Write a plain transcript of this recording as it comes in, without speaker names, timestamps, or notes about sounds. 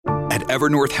At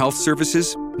Evernorth Health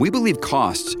Services, we believe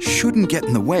costs shouldn't get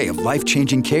in the way of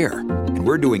life-changing care, and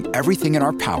we're doing everything in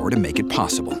our power to make it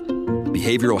possible.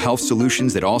 Behavioral health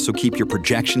solutions that also keep your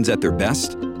projections at their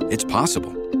best? It's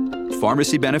possible.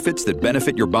 Pharmacy benefits that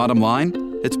benefit your bottom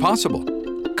line? It's possible.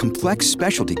 Complex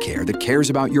specialty care that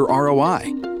cares about your ROI?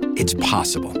 It's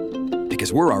possible.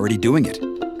 Because we're already doing it.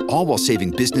 All while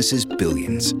saving businesses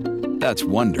billions. That's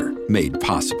Wonder made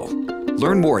possible.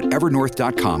 Learn more at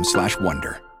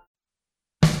evernorth.com/wonder.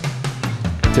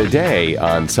 Today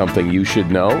on Something You Should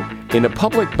Know, in a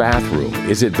public bathroom,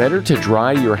 is it better to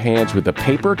dry your hands with a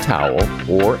paper towel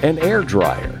or an air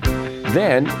dryer?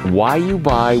 Then, why you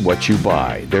buy what you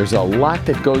buy. There's a lot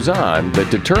that goes on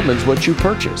that determines what you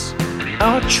purchase.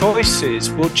 Our choices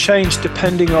will change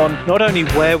depending on not only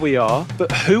where we are,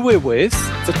 but who we're with,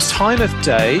 the time of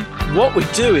day, what we're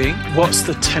doing, what's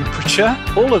the temperature.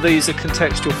 All of these are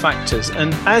contextual factors,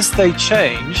 and as they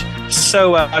change,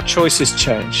 so our choices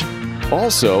change.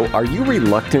 Also, are you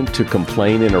reluctant to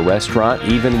complain in a restaurant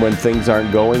even when things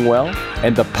aren't going well?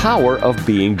 And the power of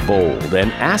being bold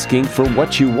and asking for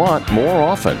what you want more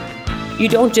often. You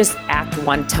don't just act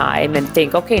one time and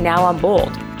think, okay, now I'm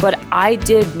bold. But I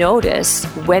did notice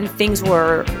when things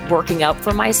were working out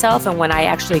for myself and when I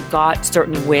actually got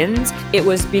certain wins, it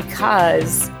was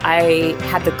because I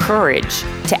had the courage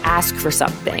to ask for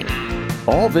something.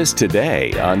 All this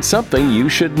today on Something You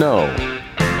Should Know.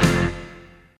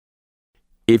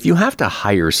 If you have to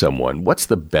hire someone, what's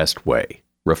the best way?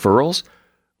 Referrals?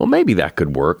 Well, maybe that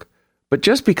could work. But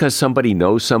just because somebody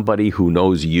knows somebody who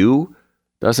knows you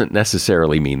doesn't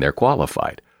necessarily mean they're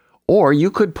qualified. Or you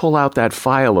could pull out that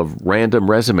file of random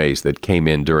resumes that came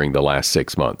in during the last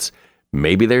 6 months.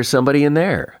 Maybe there's somebody in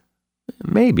there.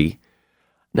 Maybe.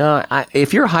 Now,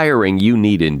 if you're hiring, you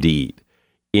need Indeed.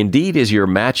 Indeed is your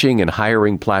matching and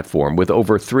hiring platform with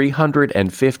over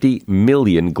 350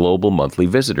 million global monthly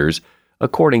visitors,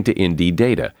 according to Indeed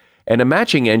data, and a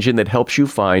matching engine that helps you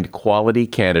find quality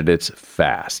candidates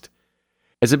fast.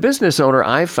 As a business owner,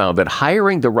 I've found that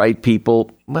hiring the right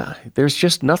people, well, there's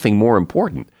just nothing more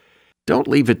important. Don't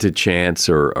leave it to chance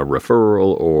or a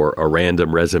referral or a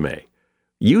random resume.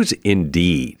 Use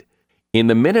Indeed. In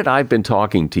the minute I've been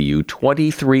talking to you,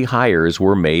 23 hires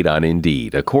were made on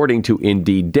Indeed, according to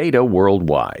Indeed data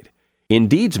worldwide.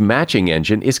 Indeed's matching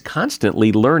engine is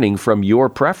constantly learning from your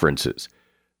preferences.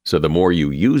 So the more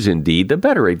you use Indeed, the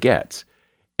better it gets.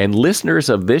 And listeners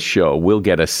of this show will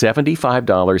get a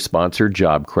 $75 sponsored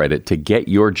job credit to get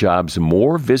your jobs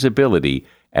more visibility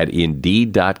at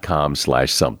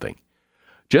Indeed.com/something.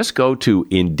 Just go to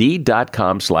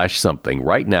Indeed.com/something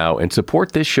right now and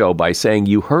support this show by saying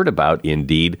you heard about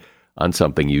Indeed on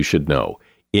Something You Should Know.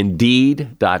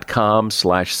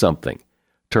 Indeed.com/something.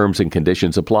 Terms and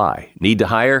conditions apply. Need to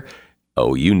hire?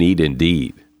 Oh, you need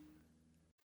Indeed.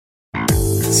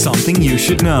 Something you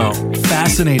should know.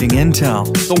 Fascinating intel,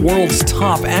 the world's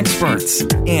top experts,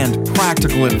 and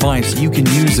practical advice you can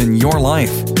use in your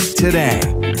life. Today,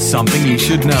 Something You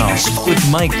Should Know with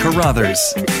Mike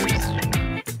Carruthers.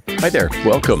 Hi there.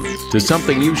 Welcome to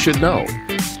Something You Should Know.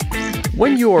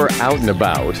 When you're out and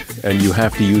about and you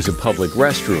have to use a public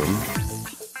restroom,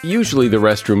 usually the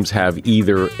restrooms have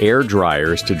either air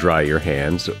dryers to dry your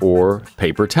hands or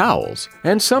paper towels.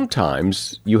 And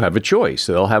sometimes you have a choice.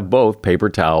 They'll have both paper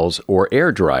towels or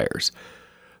air dryers.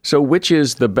 So which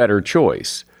is the better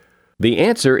choice? The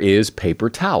answer is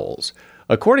paper towels.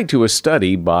 According to a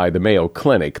study by the Mayo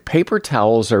Clinic, paper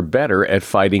towels are better at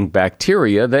fighting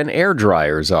bacteria than air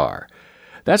dryers are.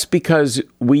 That's because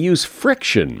we use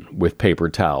friction with paper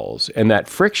towels, and that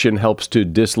friction helps to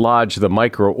dislodge the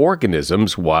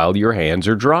microorganisms while your hands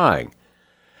are drying.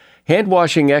 Hand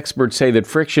washing experts say that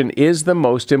friction is the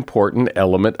most important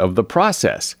element of the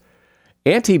process.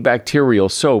 Antibacterial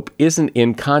soap isn't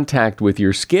in contact with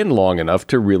your skin long enough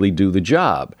to really do the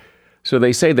job. So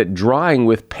they say that drying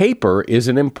with paper is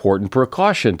an important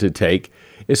precaution to take,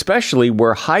 especially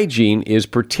where hygiene is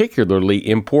particularly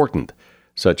important,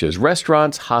 such as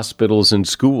restaurants, hospitals, and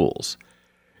schools.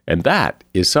 And that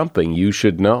is something you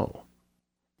should know.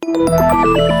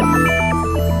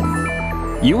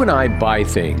 You and I buy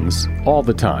things all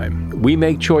the time. We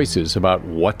make choices about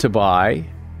what to buy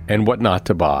and what not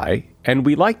to buy, and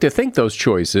we like to think those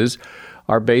choices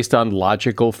are based on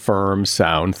logical, firm,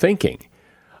 sound thinking.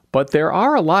 But there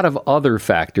are a lot of other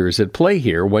factors at play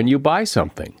here when you buy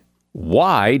something.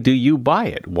 Why do you buy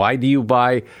it? Why do you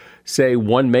buy, say,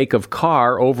 one make of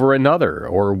car over another,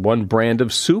 or one brand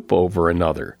of soup over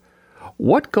another?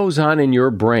 What goes on in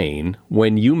your brain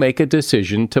when you make a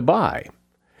decision to buy?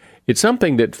 It's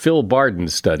something that Phil Barden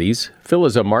studies. Phil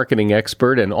is a marketing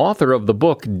expert and author of the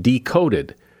book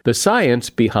Decoded. the science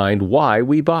behind why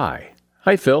we buy.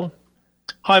 Hi, Phil.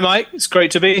 Hi, Mike. It's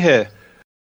great to be here.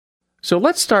 So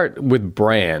let's start with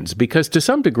brands, because to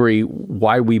some degree,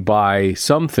 why we buy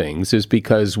some things is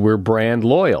because we're brand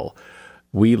loyal.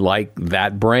 We like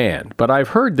that brand. But I've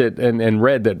heard that and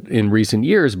read that in recent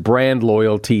years, brand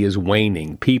loyalty is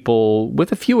waning. People,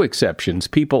 with a few exceptions,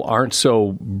 people aren't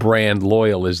so brand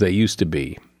loyal as they used to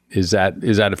be. Is that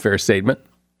a fair statement?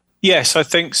 Yes, I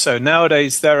think so.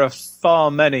 Nowadays, there are far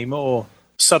many more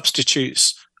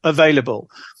substitutes available.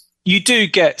 You do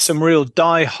get some real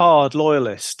die-hard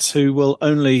loyalists who will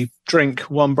only drink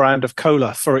one brand of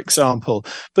cola, for example.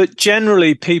 But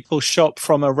generally, people shop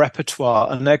from a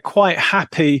repertoire, and they're quite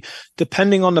happy,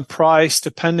 depending on the price,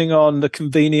 depending on the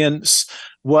convenience,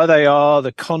 where they are,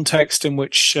 the context in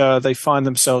which they find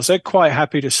themselves. They're quite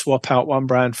happy to swap out one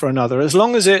brand for another, as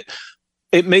long as it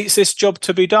meets this job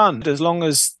to be done, as long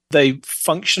as they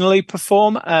functionally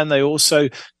perform and they also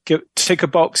tick a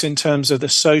box in terms of the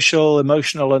social,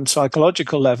 emotional, and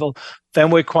psychological level,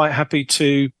 then we're quite happy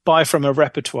to buy from a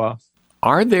repertoire.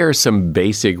 Are there some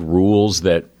basic rules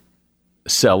that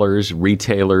sellers,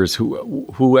 retailers,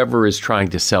 whoever is trying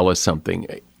to sell us something,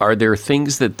 are there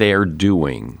things that they're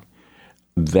doing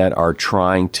that are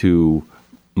trying to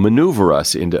maneuver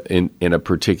us in a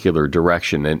particular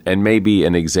direction? And maybe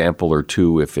an example or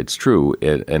two, if it's true,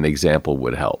 an example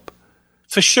would help.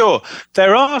 For sure.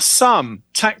 There are some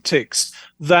tactics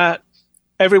that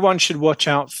everyone should watch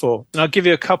out for. And I'll give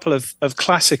you a couple of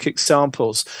classic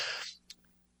examples.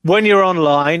 When you're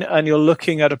online and you're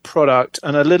looking at a product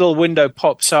and a little window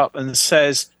pops up and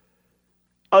says,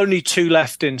 only 2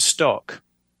 left in stock.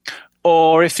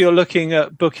 Or if you're looking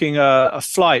at booking a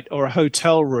flight or a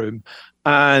hotel room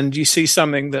and you see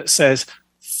something that says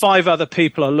 5 other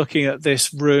people are looking at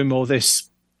this room or this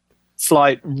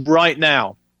flight right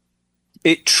now,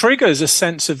 it triggers a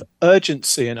sense of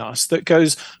urgency in us that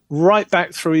goes right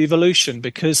back through evolution,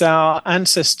 because our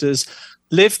ancestors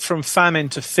lived from famine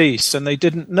to feast and they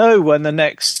didn't know when the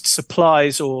next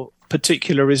supplies or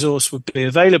particular resource would be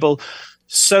available.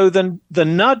 So then the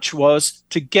nudge was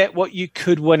to get what you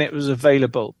could when it was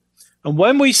available. And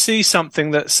when we see something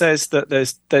that says that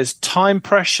there's time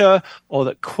pressure or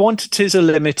that quantities are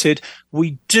limited,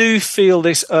 we do feel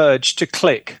this urge to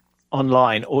click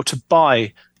online or to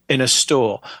buy in a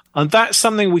store. And that's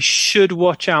something we should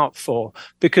watch out for,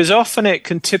 because often it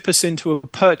can tip us into a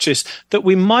purchase that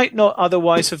we might not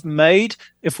otherwise have made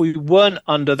if we weren't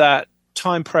under that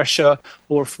time pressure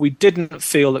or if we didn't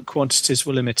feel that quantities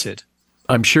were limited.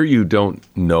 I'm sure you don't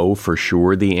know for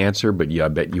sure the answer, but I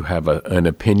bet you have an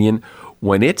opinion.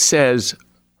 When it says,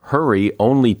 hurry,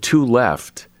 only 2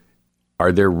 left,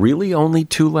 are there really only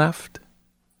 2 left?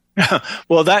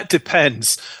 Well, that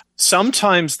depends.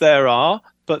 Sometimes there are,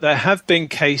 but there have been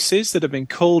cases that have been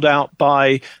called out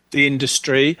by the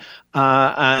industry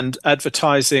and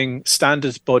advertising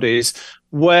standards bodies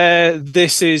where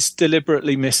this is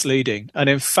deliberately misleading. And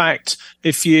in fact,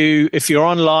 if you're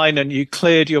online and you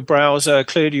cleared your browser,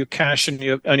 cleared your cache and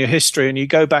your history, and you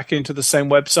go back into the same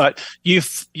website,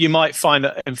 you might find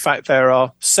that in fact there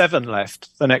are 7 left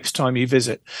the next time you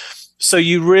visit. So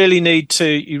you really need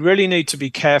to be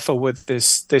careful with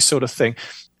this sort of thing.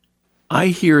 I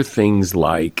hear things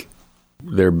like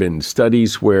there have been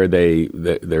studies where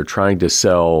they're trying to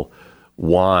sell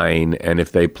wine, and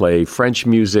if they play French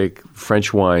music,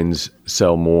 French wines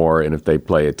sell more, and if they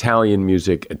play Italian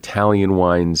music, Italian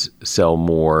wines sell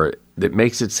more. That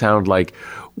makes it sound like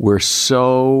we're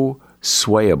so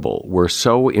swayable, we're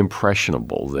so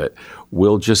impressionable that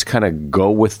we'll just kind of go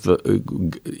with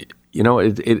the,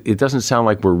 it doesn't sound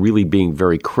like we're really being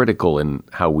very critical in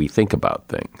how we think about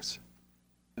things.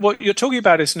 What you're talking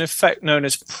about is an effect known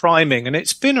as priming, and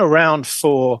it's been around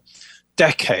for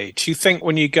decades. You think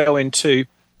when you go into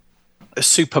a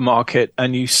supermarket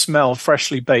and you smell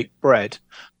freshly baked bread,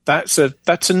 that's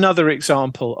another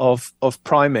example of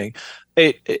priming.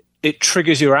 It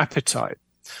triggers your appetite.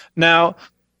 Now,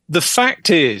 the fact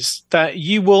is that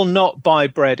you will not buy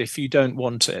bread if you don't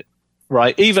want it,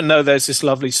 right? Even though there's this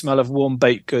lovely smell of warm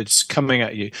baked goods coming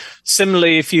at you.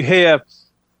 Similarly, if you hear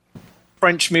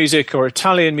French music or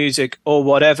Italian music or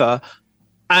whatever,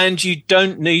 and you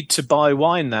don't need to buy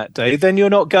wine that day, then you're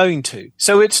not going to.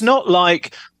 So it's not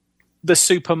like the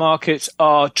supermarkets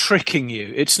are tricking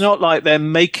you. It's not like they're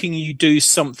making you do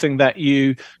something that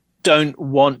you don't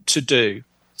want to do.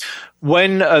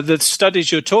 When the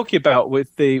studies you're talking about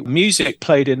with the music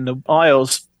played in the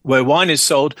aisles where wine is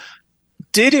sold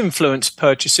did influence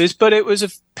purchases, but it was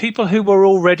of people who were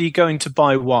already going to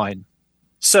buy wine.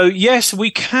 So yes, we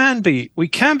can be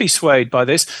swayed by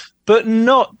this, but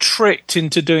not tricked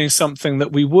into doing something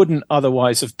that we wouldn't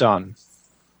otherwise have done.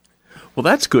 Well,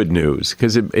 that's good news,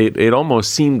 because it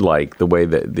almost seemed like the way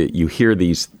that you hear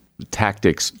these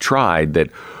tactics tried, that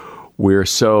we're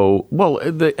so,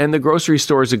 and the grocery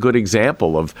store is a good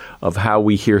example of how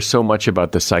we hear so much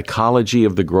about the psychology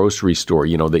of the grocery store,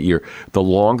 that the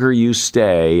longer you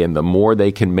stay and the more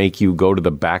they can make you go to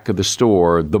the back of the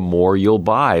store, the more you'll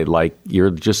buy, like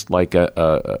you're just like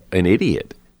an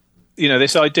idiot.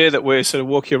 This idea that we're sort of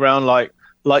walking around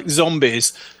like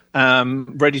zombies,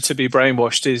 ready to be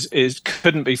brainwashed is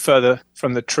couldn't be further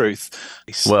from the truth.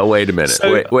 Well, wait a minute.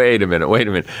 Wait a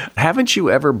minute. Haven't you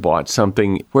ever bought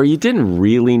something where you didn't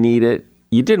really need it?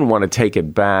 You didn't want to take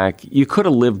it back. You could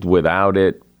have lived without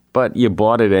it, but you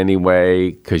bought it anyway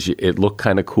because it looked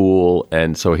kind of cool,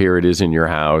 and so here it is in your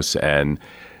house, and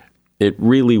it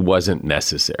really wasn't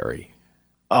necessary.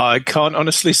 I can't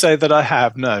honestly say that I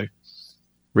have, no.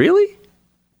 Really?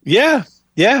 Yeah,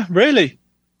 really.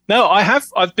 No,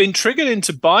 I've been triggered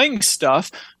into buying stuff,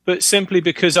 but simply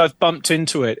because I've bumped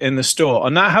into it in the store.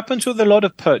 And that happens with a lot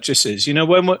of purchases.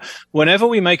 Whenever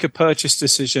we make a purchase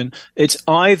decision, it's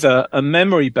either a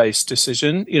memory-based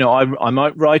decision. I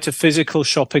might write a physical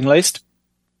shopping list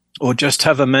or just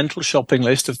have a mental shopping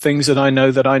list of things that I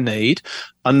know that I need.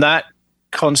 And that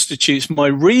constitutes my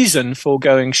reason for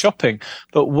going shopping.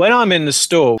 But when I'm in the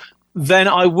store, then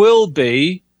I will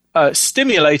be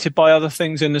stimulated by other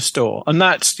things in the store. And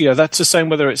that's the same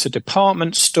whether it's a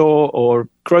department store or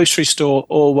grocery store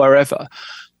or wherever.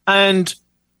 And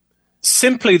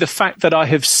simply the fact that I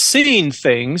have seen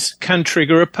things can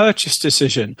trigger a purchase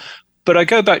decision. But I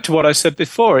go back to what I said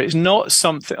before. It's not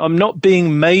something, I'm not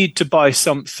being made to buy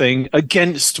something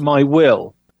against my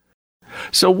will.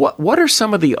 So what are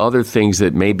some of the other things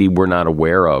that maybe we're not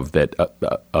aware of that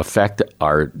affect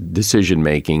our decision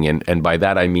making? And by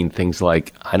that, I mean things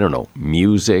like, I don't know,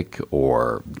 music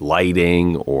or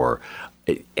lighting or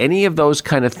any of those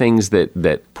kind of things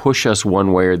that push us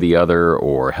one way or the other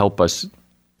or help us,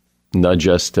 nudge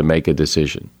us to make a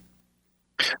decision.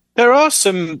 There are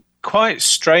some quite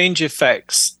strange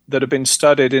effects that have been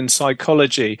studied in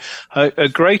psychology. A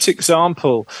great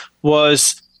example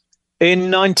was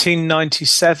in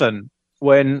 1997,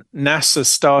 when NASA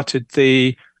started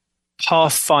the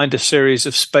Pathfinder series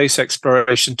of space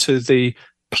exploration to the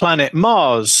planet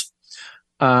Mars.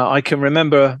 I can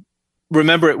remember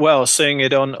it well, seeing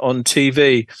it on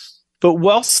TV. But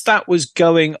whilst that was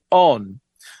going on,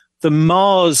 the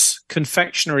Mars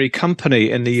Confectionery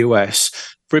Company in the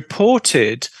US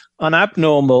reported an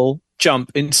abnormal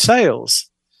jump in sales.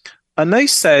 And they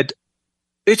said,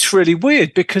 it's really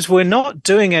weird because we're not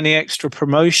doing any extra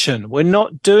promotion. We're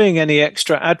not doing any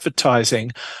extra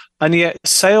advertising. And yet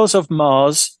sales of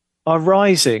Mars are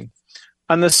rising.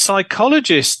 And the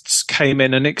psychologists came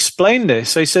in and explained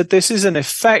this. They said this is an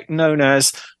effect known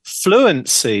as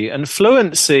fluency. And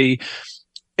fluency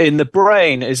in the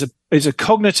brain is a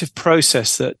cognitive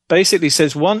process that basically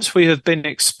says once we have been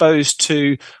exposed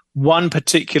to one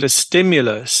particular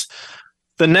stimulus,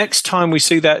 the next time we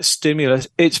see that stimulus,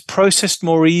 it's processed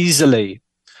more easily.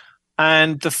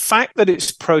 And the fact that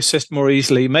it's processed more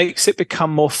easily makes it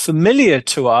become more familiar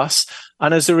to us.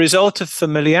 And as a result of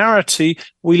familiarity,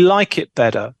 we like it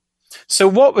better. So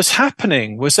what was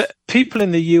happening was that people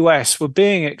in the US were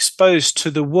being exposed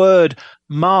to the word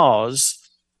Mars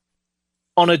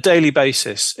on a daily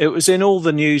basis. It was in all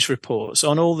the news reports,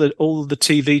 on all the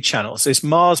TV channels. It's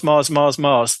Mars, Mars, Mars,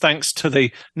 Mars, thanks to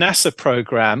the NASA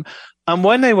program. And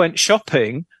when they went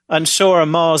shopping and saw a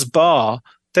Mars bar,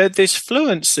 this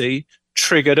fluency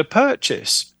triggered a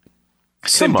purchase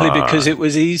simply because it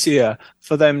was easier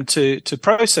for them to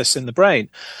process in the brain.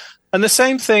 And the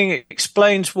same thing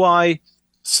explains why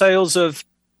sales of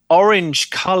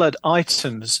orange-colored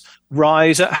items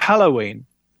rise at Halloween,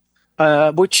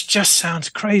 which just sounds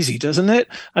crazy, doesn't it?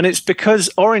 And it's because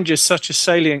orange is such a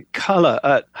salient color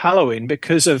at Halloween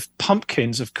because of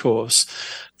pumpkins, of course,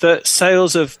 that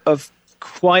sales of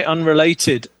quite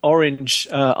unrelated orange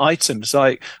items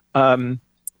like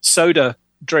soda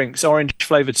drinks,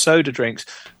 orange-flavored soda drinks,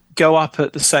 go up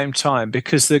at the same time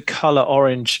because the color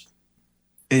orange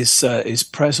is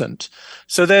present.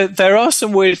 So there are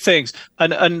some weird things,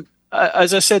 and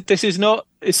as I said, this is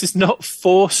not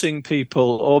forcing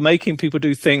people or making people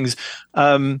do things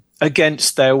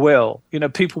against their will.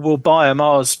 People will buy a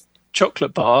Mars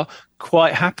chocolate bar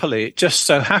quite happily. It just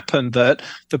so happened that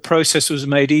the process was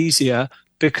made easier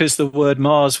because the word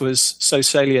Mars was so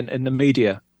salient in the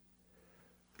media.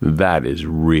 That is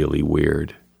really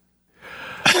weird.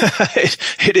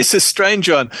 It is a strange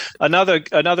one.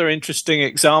 Another interesting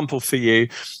example for you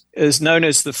is known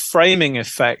as the framing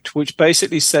effect, which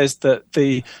basically says that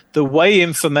the way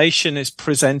information is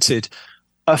presented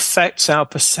affects our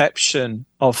perception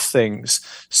of things.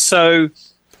 So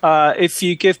if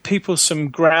you give people some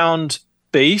ground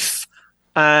beef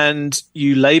and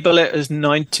you label it as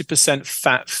 90%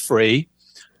 fat-free,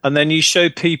 and then you show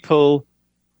people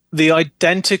the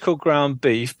identical ground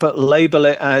beef, but label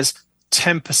it as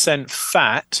 10%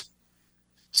 fat.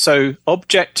 So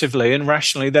objectively and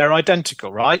rationally, they're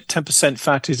identical, right? 10%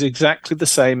 fat is exactly the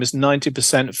same as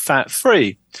 90%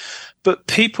 fat-free. But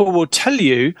people will tell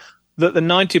you that the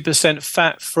 90%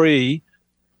 fat-free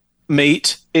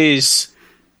meat is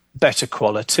better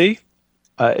quality,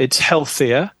 it's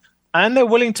healthier, and they're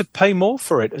willing to pay more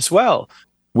for it as well.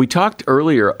 We talked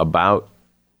earlier about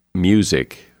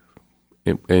music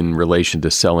in relation to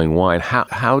selling wine.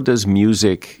 How does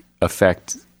music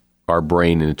affect our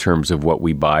brain in terms of what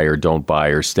we buy or don't buy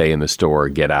or stay in the store or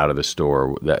get out of the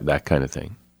store, that kind of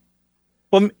thing?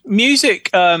 Well, music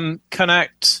can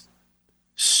act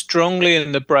strongly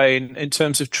in the brain in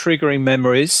terms of triggering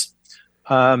memories.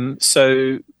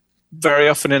 So very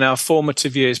often in our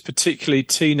formative years, particularly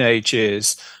teenage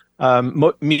years,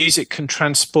 music can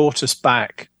transport us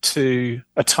back to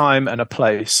a time and a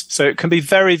place. So it can be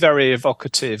very, very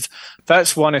evocative.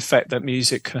 That's one effect that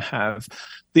music can have.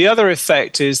 The other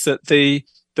effect is that the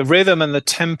rhythm and the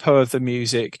tempo of the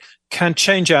music can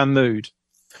change our mood.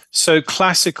 So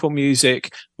classical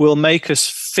music will make us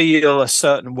feel a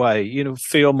certain way,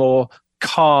 feel more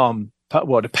calm.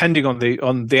 Well, depending on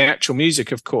the actual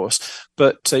music, of course,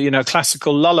 but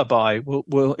classical lullaby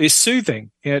is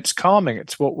soothing. It's calming.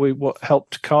 It's what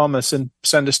helped calm us and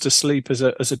send us to sleep as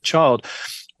a child.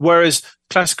 Whereas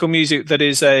classical music that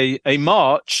is a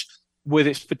march with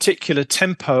its particular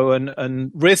tempo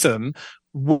and rhythm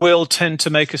will tend to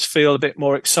make us feel a bit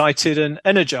more excited and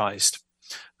energized.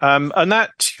 And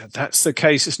that's the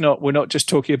case. We're not just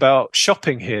talking about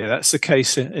shopping here. That's the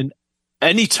case in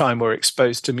any time we're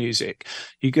exposed to music.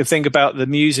 You can think about the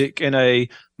music in a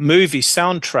movie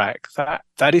soundtrack.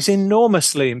 That is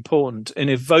enormously important in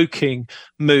evoking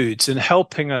moods and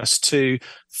helping us to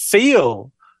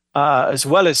feel as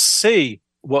well as see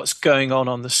what's going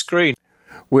on the screen.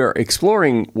 We're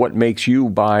exploring what makes you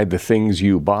buy the things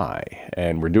you buy,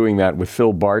 and we're doing that with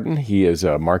Phil Barden. He is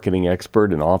a marketing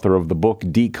expert and author of the book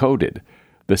Decoded: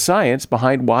 The Science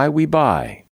Behind Why We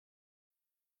Buy.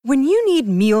 When you need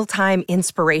mealtime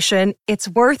inspiration, it's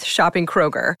worth shopping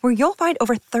Kroger, where you'll find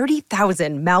over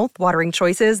 30,000 mouth-watering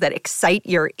choices that excite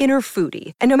your inner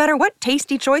foodie. And no matter what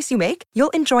tasty choice you make,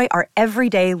 you'll enjoy our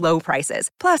everyday low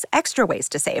prices, plus extra ways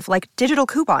to save, like digital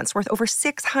coupons worth over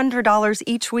 $600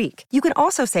 each week. You can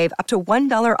also save up to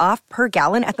 $1 off per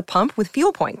gallon at the pump with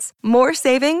fuel points. More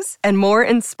savings and more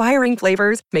inspiring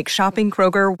flavors make shopping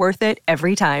Kroger worth it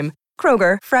every time.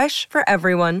 Kroger, fresh for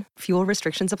everyone. Fuel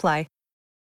restrictions apply.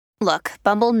 Look,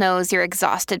 Bumble knows you're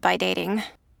exhausted by dating.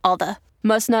 All the,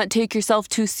 must not take yourself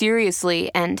too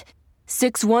seriously, and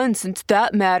 6'1" since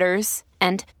that matters,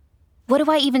 and what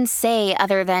do I even say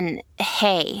other than,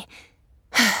 hey?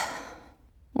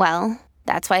 Well,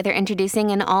 that's why they're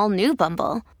introducing an all-new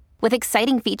Bumble, with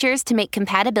exciting features to make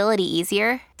compatibility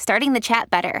easier, starting the chat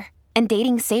better, and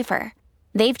dating safer.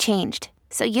 They've changed,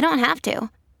 so you don't have to.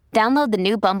 Download the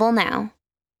new Bumble now.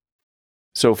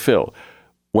 So, Phil,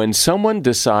 when someone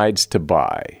decides to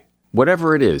buy,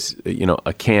 whatever it is,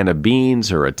 a can of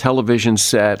beans or a television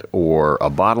set or a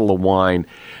bottle of wine,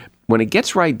 when it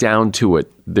gets right down to it,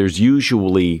 there's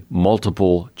usually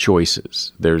multiple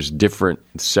choices. There's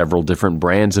several different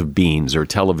brands of beans or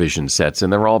television sets,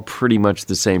 and they're all pretty much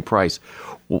the same price.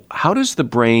 Well, how does the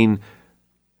brain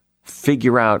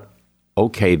figure out,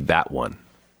 okay, that one?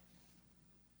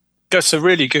 That's a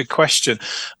really good question.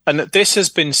 And this has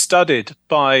been studied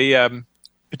by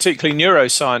particularly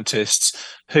neuroscientists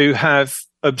who have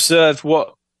observed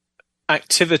what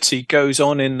activity goes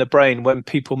on in the brain when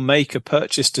people make a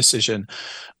purchase decision.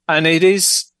 And it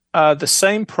is the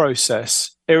same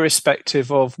process,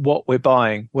 irrespective of what we're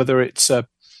buying, whether it's a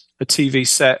TV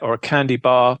set or a candy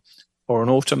bar or an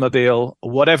automobile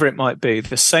or whatever it might be.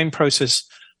 The same process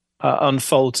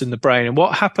unfolds in the brain. And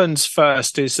what happens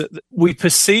first is that we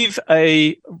perceive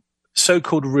a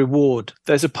so-called reward.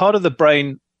 There's a part of the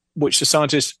brain which the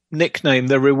scientists nickname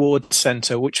the reward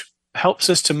center, which helps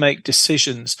us to make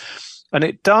decisions. And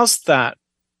it does that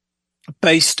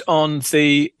based on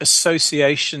the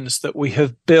associations that we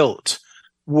have built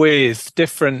with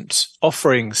different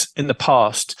offerings in the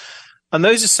past. And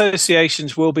those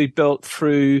associations will be built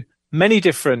through many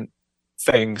different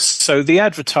things. So the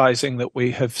advertising that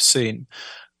we have seen,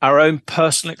 our own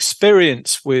personal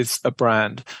experience with a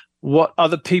brand, what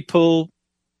other people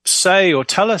say or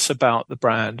tell us about the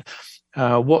brand,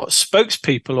 what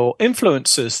spokespeople or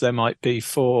influencers there might be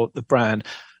for the brand,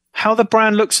 how the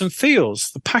brand looks and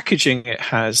feels, the packaging it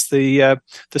has, the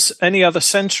any other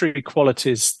sensory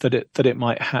qualities that it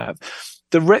might have,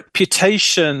 the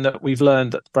reputation that we've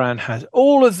learned that the brand has.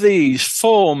 All of these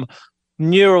form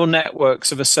neural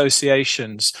networks of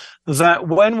associations that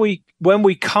when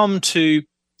we come to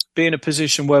be in a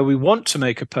position where we want to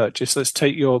make a purchase, let's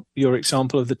take your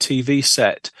example of the TV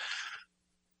set.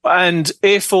 And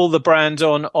if all the brands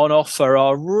on offer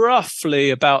are roughly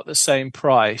about the same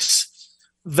price,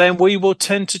 then we will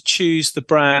tend to choose the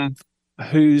brand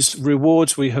whose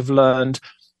rewards we have learned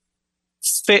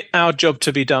fit our job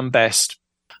to be done best.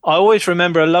 I always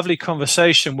remember a lovely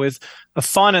conversation with a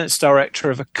finance director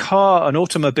of an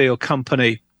automobile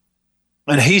company.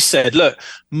 And he said, look,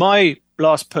 my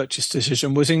last purchase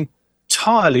decision was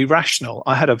entirely rational.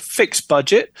 I had a fixed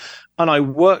budget and I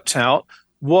worked out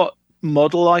what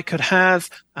model I could have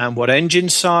and what engine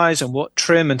size and what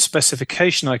trim and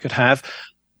specification I could have.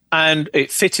 And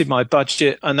it fitted my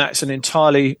budget. And that's an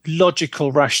entirely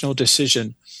logical, rational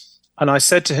decision. And I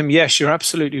said to him, yes, you're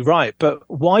absolutely right. But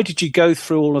why did you go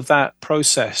through all of that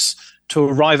process to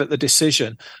arrive at the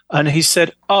decision? And he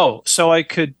said, oh, so I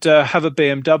could have a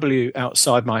BMW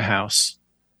outside my house.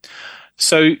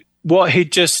 So what he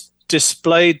just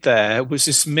displayed there was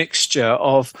this mixture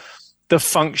of the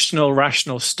functional,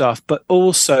 rational stuff, but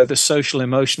also the social,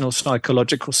 emotional,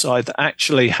 psychological side, that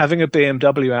actually having a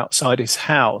BMW outside his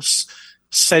house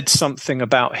said something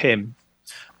about him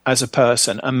as a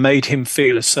person and made him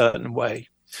feel a certain way.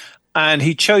 And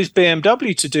he chose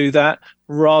BMW to do that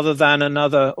rather than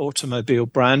another automobile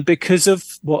brand because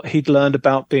of what he'd learned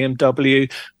about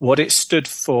BMW, what it stood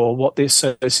for, what the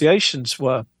associations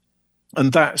were.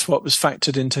 And that's what was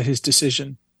factored into his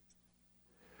decision.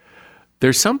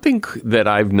 There's something that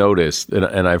I've noticed,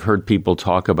 and I've heard people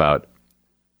talk about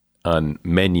on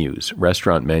menus,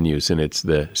 restaurant menus, and it's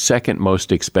the second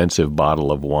most expensive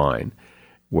bottle of wine,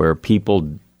 where people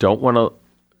don't want to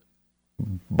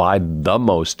buy the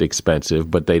most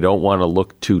expensive, but they don't want to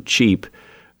look too cheap,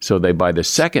 so they buy the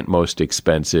second most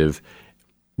expensive.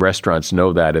 Restaurants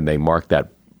know that, and they mark that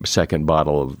second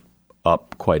bottle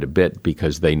up quite a bit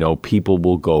because they know people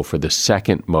will go for the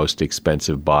second most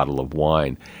expensive bottle of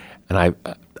wine. And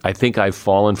I think I've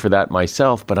fallen for that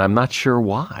myself, but I'm not sure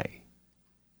why.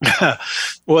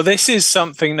 Well, this is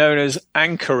something known as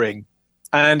anchoring.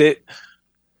 And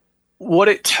what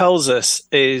it tells us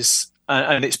is,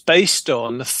 and it's based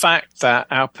on the fact that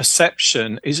our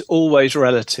perception is always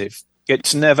relative.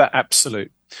 It's never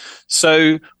absolute.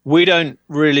 So we don't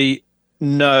really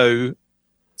know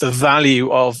the value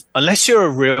of, unless you're a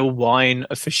real wine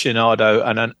aficionado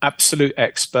and an absolute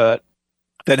expert,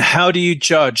 then how do you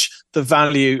judge the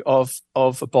value of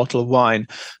a bottle of wine?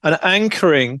 And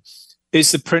anchoring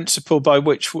is the principle by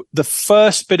which the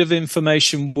first bit of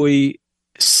information we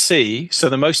see, so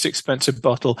the most expensive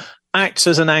bottle, acts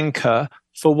as an anchor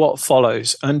for what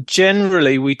follows. And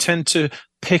generally, we tend to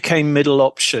pick a middle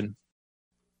option.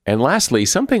 And lastly,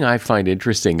 something I find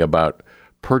interesting about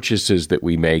purchases that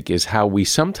we make is how we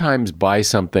sometimes buy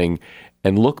something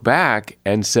and look back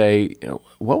and say,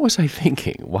 what was I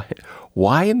thinking?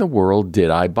 Why in the world did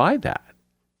I buy that?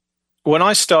 When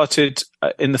I started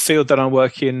in the field that I'm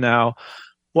working in now,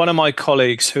 one of my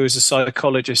colleagues who is a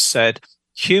psychologist said,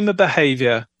 human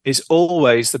behavior is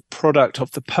always the product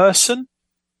of the person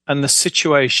and the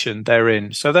situation they're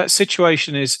in. So that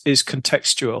situation is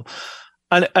contextual.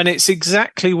 And it's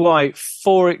exactly why,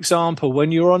 for example,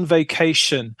 when you're on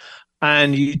vacation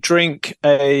and you drink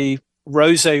a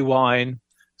rosé wine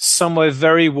somewhere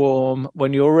very warm,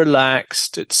 when you're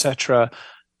relaxed, etc.,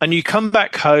 and you come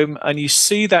back home and you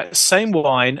see that same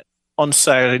wine on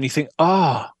sale and you think,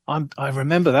 I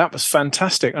remember that was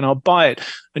fantastic and I'll buy it.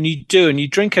 And you do, and you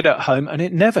drink it at home and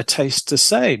it never tastes the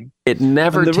same. It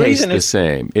never tastes the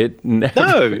same. It's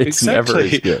never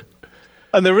as good.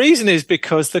 And the reason is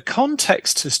because the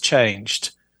context has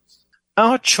changed.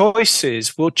 Our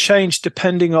choices will change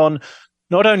depending on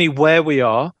not only where we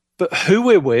are, but who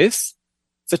we're with,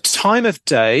 the time of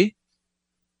day,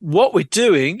 what we're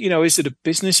doing. Is it a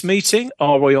business meeting?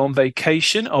 Are we on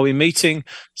vacation? Are we meeting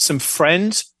some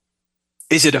friends?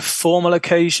 Is it a formal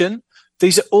occasion?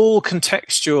 These are all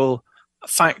contextual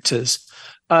factors.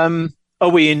 Are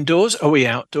we indoors? Are we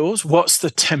outdoors? What's the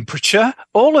temperature?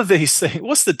 All of these things.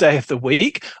 What's the day of the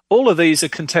week? All of these are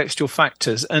contextual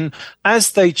factors. And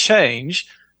as they change,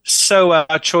 so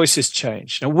our choices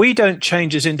change. Now, we don't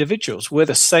change as individuals. We're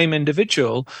the same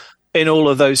individual in all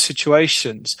of those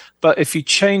situations. But if you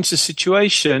change the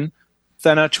situation,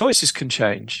 then our choices can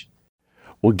change.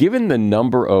 Well, given the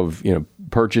number of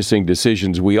purchasing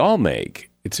decisions we all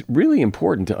make, it's really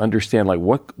important to understand like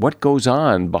what goes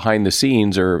on behind the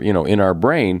scenes or, in our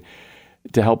brain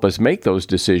to help us make those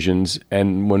decisions.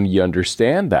 And when you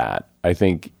understand that, I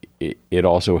think it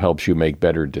also helps you make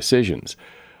better decisions.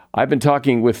 I've been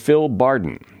talking with Phil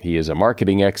Barden. He is a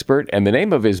marketing expert, and the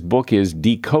name of his book is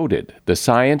Decoded: The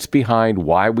Science Behind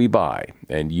Why We Buy.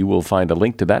 And you will find a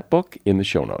link to that book in the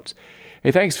show notes.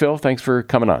 Hey, thanks, Phil. Thanks for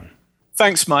coming on.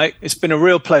 Thanks, Mike. It's been a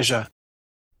real pleasure.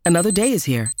 Another day is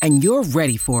here, and you're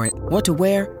ready for it. What to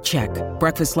wear? Check.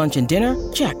 Breakfast, lunch, and dinner?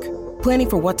 Check. Planning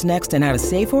for what's next and how to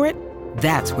save for it?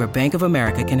 That's where Bank of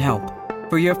America can help.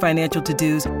 For your financial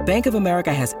to-dos, Bank of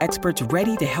America has experts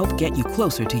ready to help get you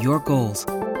closer to your goals.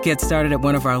 Get started at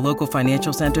one of our local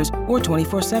financial centers or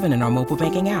 24/7 in our mobile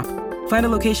banking app. Find a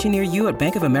location near you at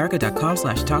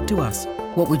bankofamerica.com/talktous.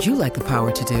 What would you like the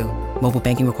power to do? Mobile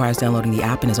banking requires downloading the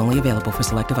app and is only available for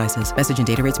select devices. Message and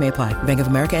data rates may apply. Bank of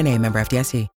America N.A., member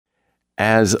FDIC.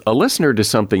 As a listener to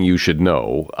Something You Should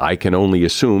Know, I can only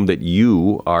assume that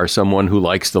you are someone who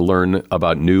likes to learn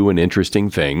about new and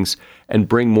interesting things and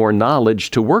bring more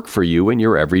knowledge to work for you in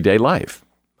your everyday life.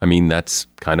 I mean, that's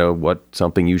kind of what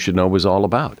Something You Should Know is all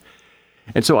about.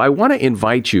 And so I want to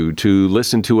invite you to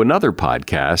listen to another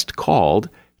podcast called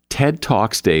TED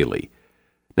Talks Daily.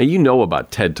 Now, you know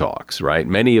about TED Talks, right?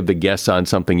 Many of the guests on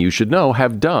Something You Should Know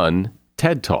have done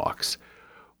TED Talks.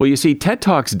 Well, you see, TED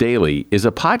Talks Daily is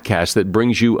a podcast that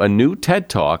brings you a new TED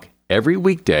Talk every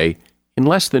weekday in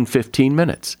less than 15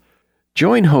 minutes.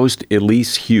 Join host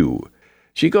Elise Hu.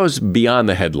 She goes beyond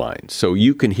the headlines so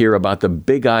you can hear about the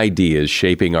big ideas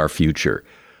shaping our future.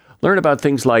 Learn about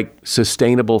things like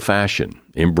sustainable fashion,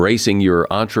 embracing your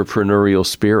entrepreneurial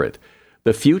spirit,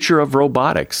 the future of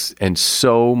robotics, and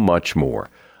so much more.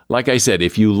 Like I said,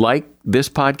 if you like this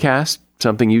podcast,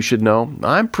 Something You Should Know,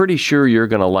 I'm pretty sure you're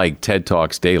going to like TED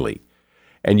Talks Daily.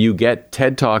 And you get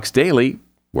TED Talks Daily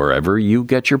wherever you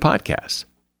get your podcasts.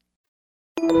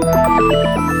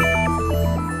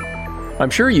 I'm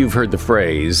sure you've heard the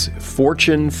phrase,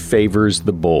 fortune favors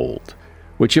the bold,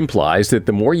 which implies that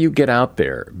the more you get out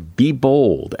there, be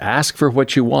bold, ask for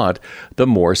what you want, the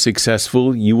more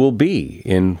successful you will be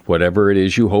in whatever it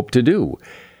is you hope to do.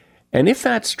 And if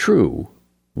that's true,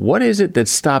 what is it that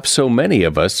stops so many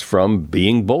of us from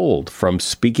being bold, from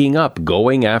speaking up,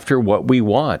 going after what we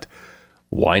want?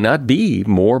 Why not be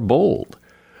more bold?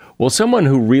 Well, someone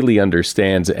who really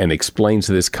understands and explains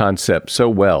this concept so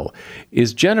well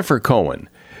is Jennifer Cohen.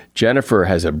 Jennifer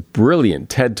has a brilliant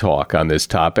TED Talk on this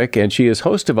topic, and she is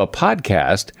host of a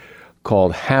podcast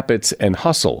called Habits and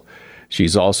Hustle.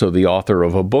 She's also the author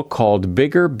of a book called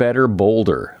Bigger, Better,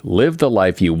 Bolder: Live the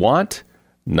Life You Want,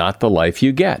 Not the Life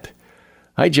You Get.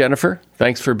 Hi, Jennifer.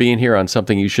 Thanks for being here on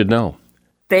Something You Should Know.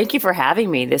 Thank you for having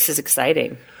me. This is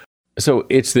exciting. So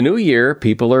it's the new year.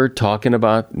 People are talking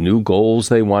about new goals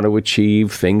they want to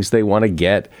achieve, things they want to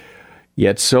get.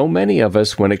 Yet so many of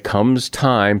us, when it comes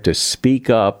time to speak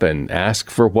up and ask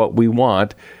for what we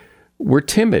want, we're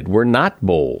timid. We're not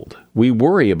bold. We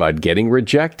worry about getting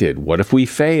rejected. What if we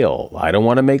fail? I don't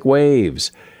want to make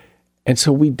waves. And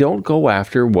so we don't go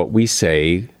after what we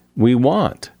say we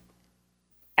want.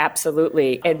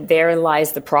 Absolutely. And therein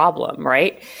lies the problem,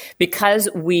 right? Because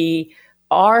we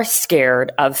are scared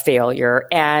of failure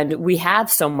and we have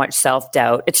so much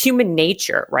self-doubt. It's human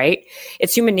nature, right?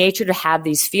 It's human nature to have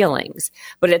these feelings,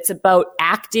 but it's about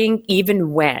acting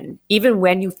even when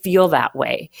you feel that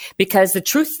way. Because the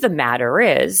truth of the matter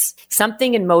is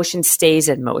something in motion stays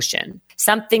in motion.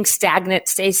 Something stagnant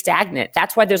stays stagnant.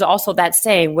 That's why there's also that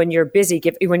saying, when you're busy,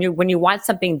 when you want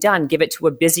something done, give it to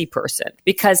a busy person,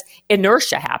 because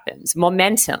inertia happens,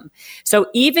 momentum. So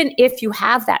even if you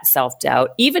have that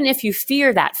self-doubt, even if you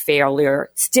fear that failure,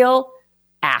 still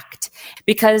act,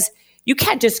 because you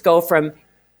can't just go from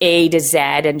A to Z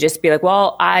and just be like,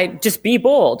 well, I just be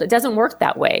bold. It doesn't work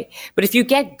that way. But if you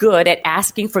get good at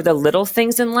asking for the little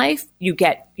things in life, you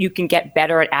can get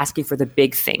better at asking for the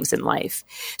big things in life.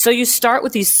 So you start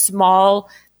with these small,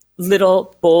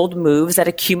 little, bold moves that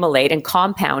accumulate and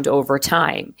compound over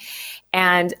time.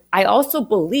 And I also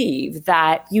believe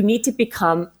that you need to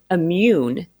become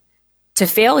immune to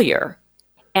failure.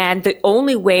 And the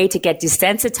only way to get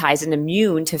desensitized and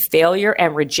immune to failure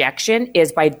and rejection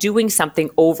is by doing something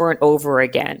over and over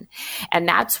again. And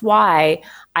that's why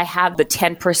I have the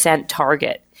 10%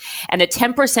 target. And the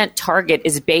 10% target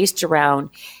is based around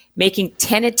making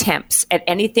 10 attempts at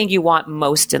anything you want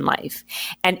most in life.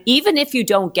 And even if you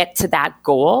don't get to that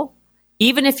goal,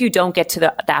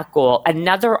 that goal,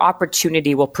 another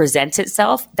opportunity will present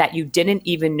itself that you didn't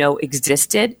even know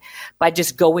existed by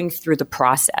just going through the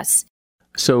process.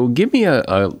 So give me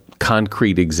a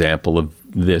concrete example of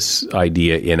this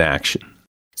idea in action.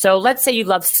 So let's say you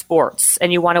love sports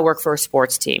and you want to work for a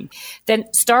sports team.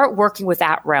 Then start working with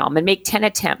that realm and make 10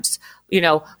 attempts.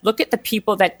 Look at the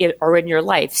people that are in your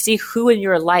life. See who in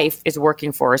your life is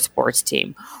working for a sports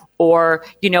team. Or,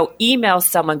 email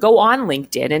someone, go on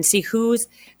LinkedIn and see who's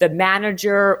the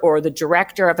manager or the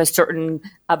director of a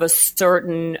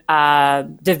certain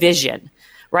division,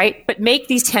 right? But make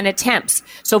these 10 attempts.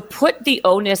 So put the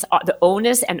onus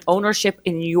and ownership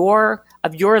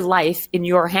of your life in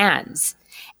your hands,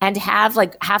 and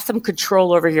have some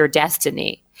control over your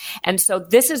destiny. And so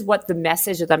this is what the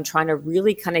message that I'm trying to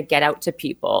really kind of get out to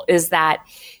people is that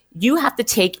you have to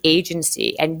take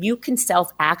agency, and you can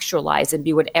self-actualize and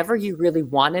be whatever you really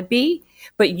want to be,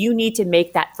 but you need to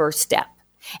make that first step.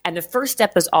 And the first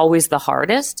step is always the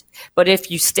hardest. But if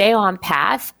you stay on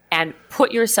path and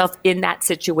put yourself in that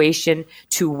situation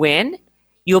to win,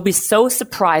 you'll be so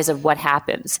surprised of what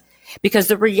happens. Because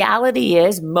the reality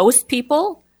is most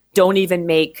people don't even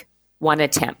make one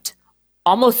attempt.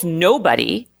 Almost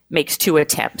nobody makes 2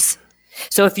 attempts.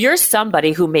 So if you're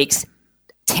somebody who makes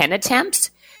 10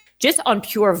 attempts, just on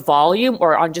pure volume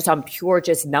or on pure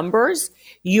numbers,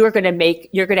 you're going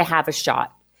to have a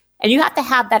shot. And you have to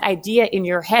have that idea in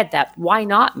your head that why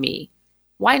not me?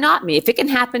 Why not me? If it can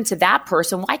happen to that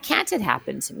person, why can't it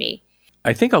happen to me?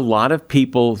 I think a lot of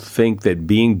people think that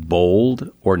being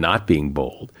bold or not being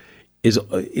bold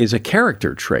is a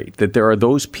character trait, that there are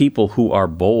those people who are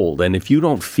bold. And if you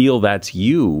don't feel that's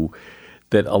you,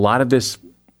 that a lot of this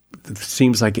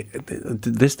seems like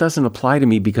this doesn't apply to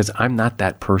me because I'm not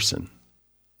that person.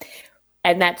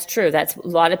 And that's true. A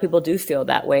lot of people do feel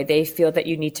that way. They feel that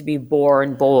you need to be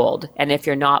born bold. And if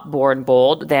you're not born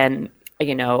bold, then,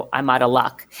 I'm out of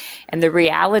luck. And the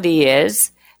reality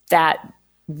is that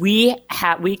we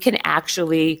can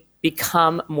actually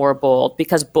become more bold,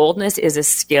 because boldness is a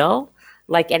skill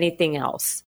like anything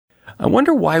else. I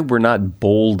wonder why we're not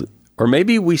bold, or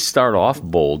maybe we start off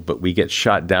bold, but we get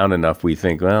shot down enough we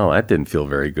think, well, that didn't feel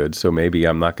very good, so maybe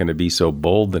I'm not going to be so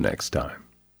bold the next time.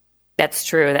 That's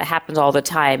true. That happens all the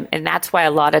time. And that's why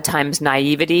a lot of times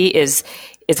naivety is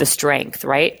a strength,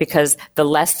 right? Because the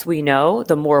less we know,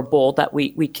 the more bold that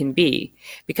we can be.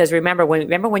 Because remember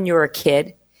when you were a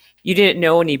kid, you didn't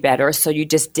know any better, so you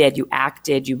just did. You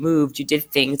acted, you moved, you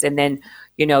did things, and then,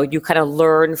 you kind of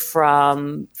learn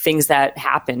from things that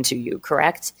happen to you,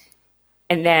 correct?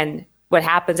 And then what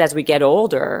happens as we get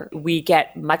older, we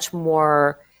get much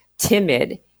more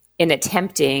timid in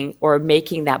attempting or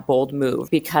making that bold move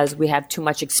because we have too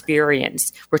much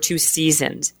experience. We're too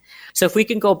seasoned. So if we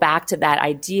can go back to that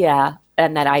idea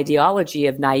and that ideology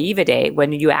of naivete,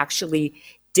 when you actually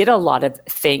did a lot of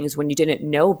things when you didn't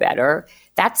know better,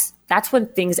 that's when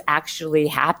things actually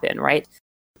happen, right?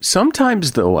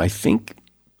 Sometimes, though, I think,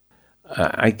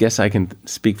 I guess I can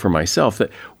speak for myself,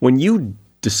 that when you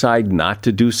decide not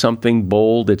to do something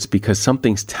bold, it's because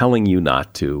something's telling you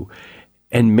not to.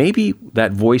 And maybe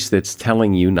that voice that's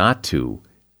telling you not to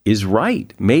is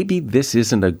right. Maybe this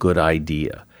isn't a good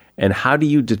idea. And how do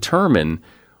you determine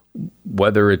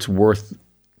whether it's worth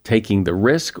taking the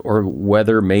risk or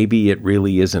whether maybe it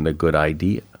really isn't a good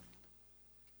idea?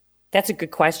 That's a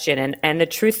good question. And the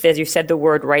truth is, you said the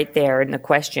word right there in the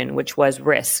question, which was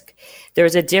risk.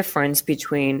 There's a difference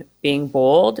between being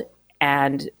bold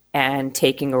and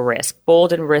taking a risk.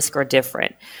 Bold and risk are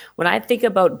different. When I think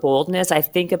about boldness, I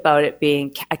think about it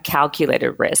being a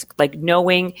calculated risk, like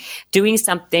doing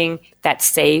something that's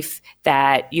safe,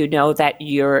 that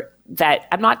that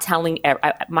I'm not telling,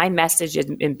 my message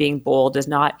in being bold is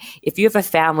not, if you have a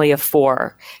family of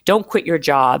 4, don't quit your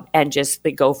job and just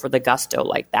go for the gusto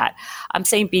like that. I'm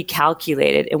saying be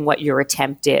calculated in what your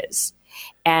attempt is.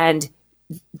 And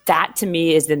that to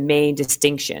me is the main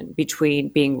distinction between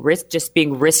being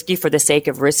risky for the sake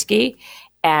of risky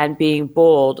and being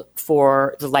bold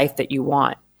for the life that you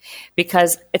want.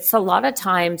 Because it's a lot of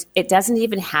times, it doesn't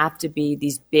even have to be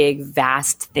these big,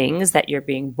 vast things that you're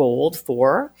being bold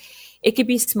for. It could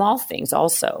be small things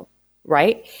also,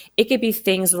 right? It could be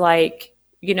things like,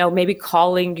 maybe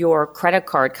calling your credit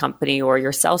card company or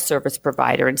your cell service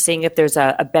provider and seeing if there's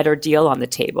a better deal on the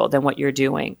table than what you're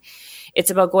doing. It's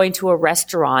about going to a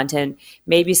restaurant and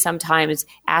maybe sometimes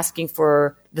asking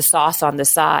for the sauce on the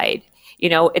side.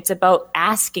 It's about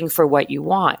asking for what you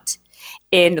want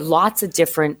in lots of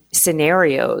different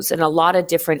scenarios in a lot of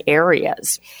different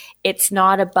areas. It's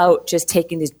not about just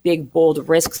taking these big, bold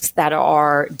risks that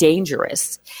are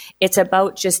dangerous. It's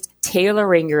about just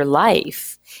tailoring your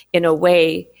life in a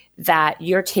way that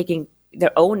you're taking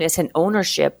the onus and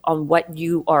ownership on what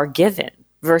you are given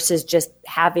versus just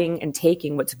having and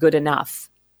taking what's good enough.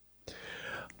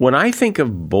 When I think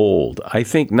of bold, I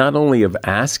think not only of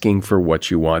asking for what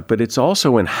you want, but it's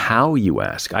also in how you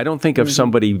ask. I don't think of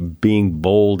somebody being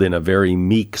bold in a very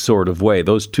meek sort of way.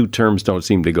 Those two terms don't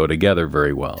seem to go together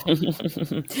very well.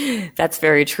 That's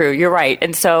very true. You're right.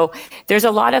 And so there's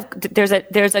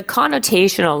a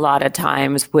connotation a lot of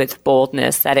times with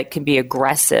boldness that it can be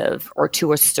aggressive or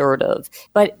too assertive.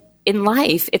 But in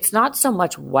life, it's not so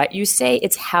much what you say,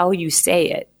 it's how you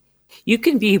say it. You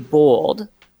can be bold,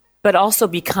 but also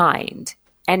be kind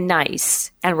and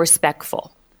nice and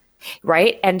respectful,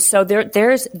 right? And so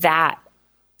there's that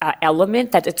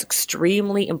element that it's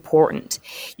extremely important.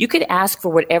 You could ask for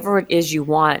whatever it is you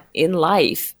want in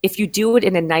life if you do it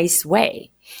in a nice way.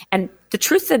 And the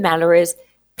truth of the matter is,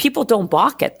 people don't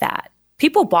balk at that.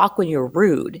 People balk when you're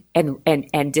rude and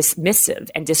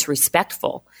dismissive and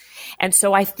disrespectful. And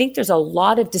so I think there's a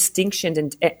lot of distinctions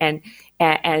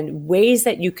and ways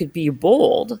that you could be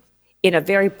bold in a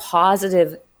very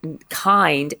positive,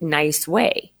 kind, nice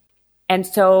way. And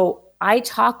so I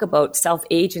talk about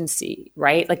self-agency,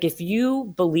 right? Like if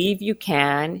you believe you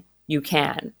can,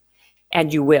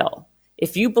 and you will.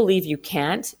 If you believe you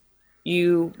can't,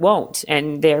 you won't,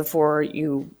 and therefore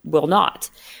you will not.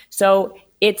 So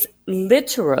it's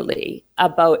literally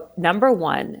about, number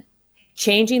one,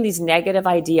 changing these negative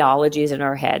ideologies in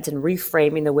our heads and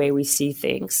reframing the way we see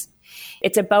things.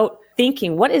 It's about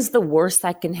thinking, what is the worst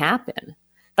that can happen?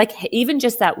 Like even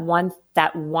just that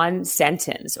one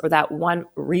sentence or that one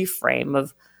reframe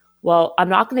of, well, I'm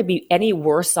not going to be any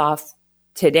worse off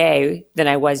today than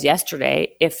I was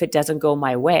yesterday if it doesn't go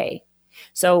my way.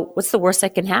 So what's the worst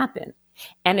that can happen?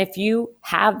 And if you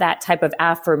have that type of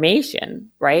affirmation,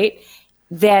 right,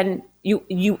 then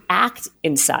you act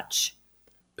in such.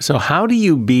 So how do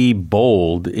you be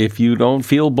bold if you don't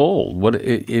feel bold? What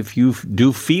if you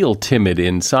do feel timid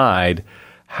inside?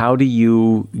 How do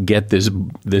you get this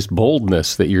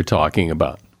boldness that you're talking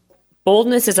about?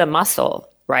 Boldness is a muscle,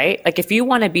 right? Like if you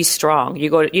want to be strong,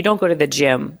 you don't go to the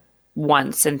gym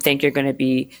once and think you're going to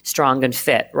be strong and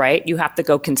fit, right? You have to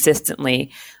go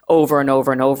consistently over and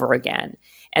over and over again.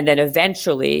 And then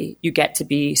eventually you get to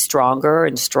be stronger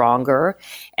and stronger.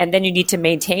 And then you need to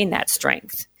maintain that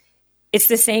strength. It's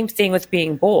the same thing with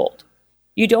being bold.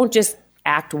 You don't just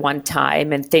act one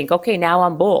time and think, okay, now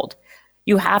I'm bold.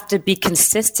 You have to be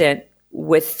consistent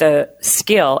with the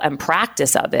skill and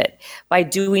practice of it by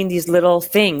doing these little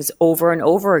things over and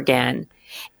over again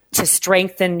to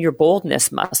strengthen your boldness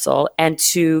muscle and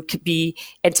to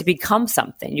become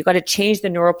something. You got to change the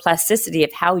neuroplasticity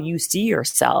of how you see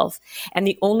yourself. And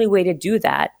the only way to do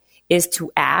that is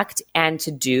to act and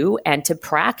to do and to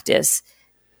practice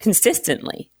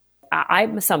consistently.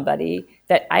 I'm somebody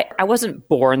that I wasn't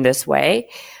born this way,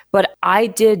 but I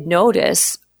did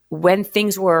notice when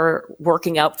things were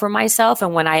working out for myself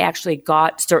and when I actually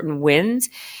got certain wins,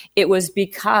 it was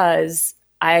because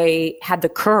I had the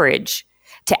courage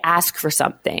to ask for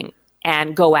something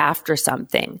and go after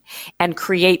something and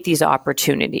create these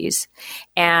opportunities.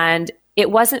 And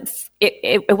it wasn't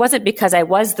because I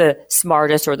was the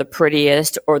smartest or the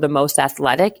prettiest or the most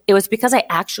athletic. It was because I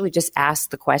actually just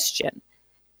asked the question.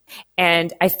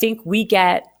 And I think we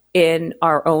get in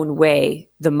our own way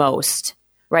the most,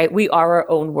 right? We are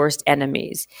our own worst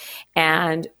enemies.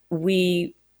 And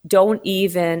we don't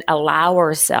even allow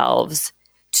ourselves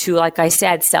to, like I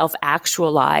said,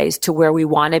 self-actualize to where we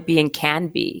want to be and can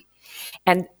be.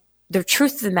 And the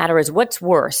truth of the matter is, what's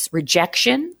worse,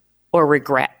 rejection or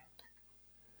regret?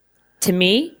 To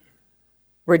me,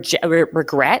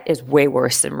 regret is way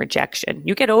worse than rejection.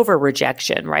 You get over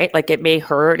rejection, right? Like it may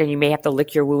hurt and you may have to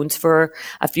lick your wounds for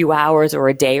a few hours or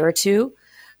a day or two,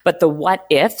 but the what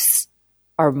ifs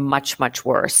are much, much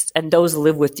worse. And those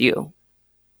live with you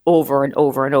over and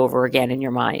over and over again in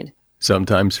your mind.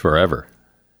 Sometimes forever.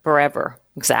 Forever,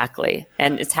 exactly.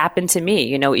 And it's happened to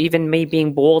me, even me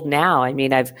being bold now. I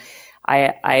mean, I've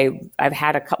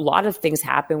had a lot of things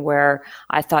happen where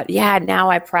I thought, yeah, now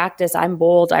I practice, I'm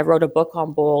bold. I wrote a book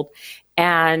on bold.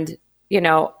 And,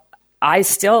 I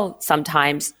still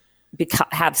sometimes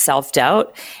have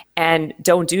self-doubt and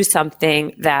don't do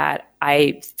something that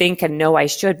I think and know I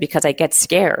should because I get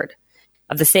scared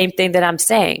of the same thing that I'm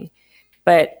saying.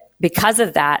 But because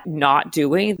of that, not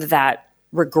doing that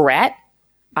regret,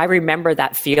 I remember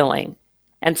that feeling.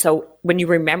 And so when you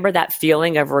remember that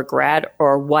feeling of regret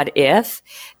or what if,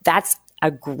 that's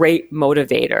a great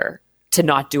motivator to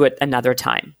not do it another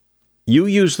time. You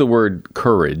use the word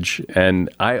courage, and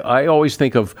I always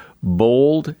think of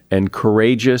bold and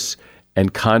courageous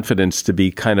and confidence to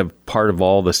be kind of part of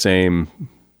all the same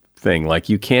thing, like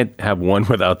you can't have one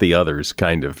without the others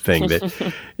kind of thing.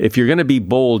 That if you're going to be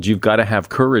bold, you've got to have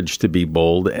courage to be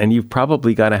bold, and you've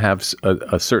probably got to have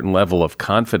a certain level of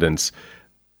confidence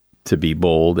to be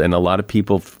bold. And a lot of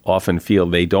people often feel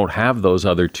they don't have those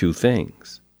other two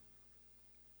things.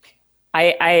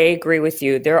 I agree with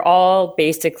you. They're all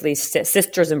basically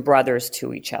sisters and brothers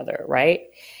to each other, right?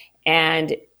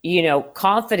 And,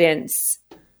 confidence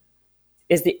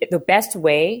is the best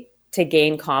way to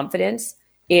gain confidence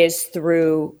is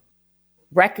through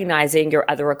recognizing your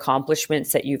other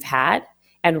accomplishments that you've had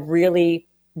and really,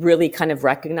 really kind of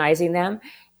recognizing them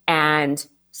and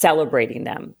celebrating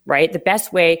them, right? The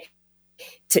best way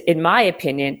in my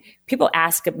opinion, people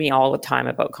ask me all the time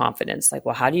about confidence. Like,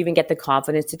 well, how do you even get the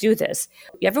confidence to do this?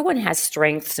 Everyone has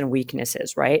strengths and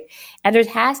weaknesses, right? And there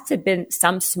has to have been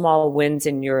some small wins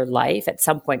in your life at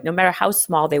some point, no matter how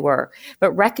small they were,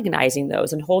 but recognizing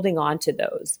those and holding on to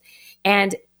those.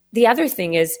 And the other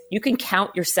thing is you can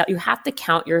count yourself. You have to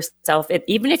count yourself.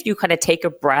 Even if you kind of take a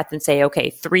breath and say, okay,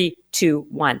 3, 2,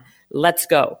 1, let's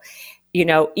go.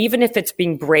 Even if it's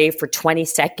being brave for 20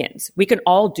 seconds, we can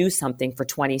all do something for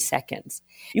 20 seconds.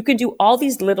 You can do all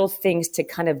these little things to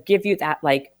kind of give you that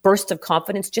like burst of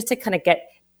confidence just to kind of get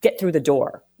through the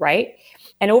door, right?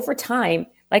 And over time,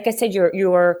 like I said,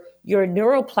 your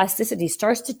neuroplasticity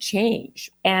starts to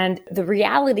change. And the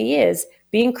reality is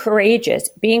being courageous,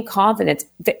 being confident,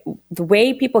 the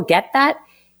way people get that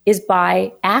is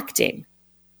by acting,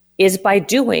 is by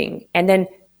doing, and then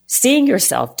seeing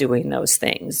yourself doing those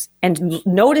things and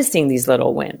noticing these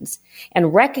little wins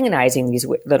and recognizing these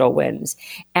little wins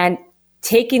and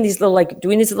taking these little,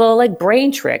 doing these little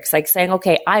brain tricks, like saying,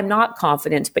 okay, I'm not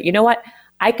confident, but you know what?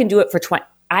 I can do it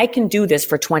I can do this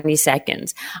for 20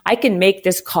 seconds. I can make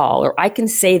this call, or I can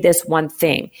say this one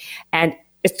thing, and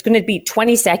it's going to be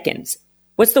 20 seconds.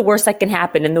 What's the worst that can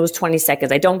happen in those 20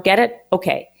 seconds? I don't get it.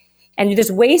 Okay. And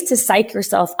there's ways to psych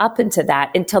yourself up into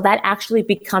that until that actually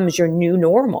becomes your new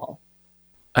normal.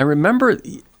 I remember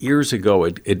years ago,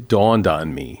 it dawned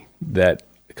on me that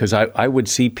because I would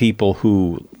see people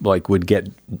who would get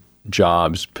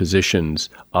jobs, positions,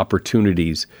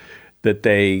 opportunities that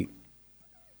they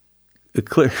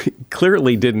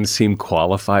clearly didn't seem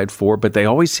qualified for, but they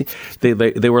always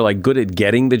they were good at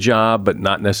getting the job, but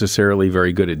not necessarily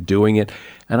very good at doing it.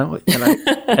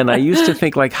 And I used to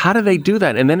think how do they do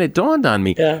that? And then it dawned on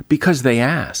me because they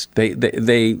asked,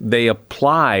 they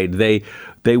applied, they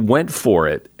went for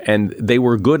it, and they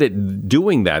were good at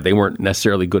doing that. They weren't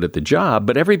necessarily good at the job,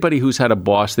 but everybody who's had a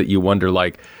boss that you wonder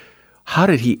how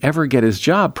did he ever get his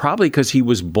job? Probably because he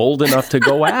was bold enough to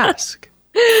go ask.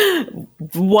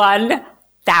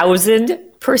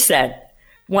 1,000%.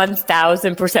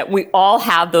 1,000%. We all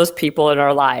have those people in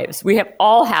our lives. We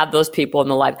all have those people in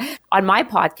the life. On my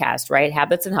podcast, right,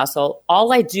 Habits and Hustle,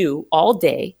 all I do all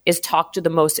day is talk to the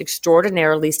most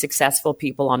extraordinarily successful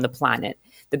people on the planet,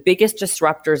 the biggest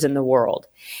disruptors in the world.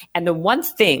 And the one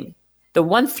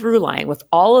through line with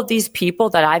all of these people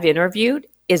that I've interviewed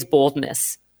is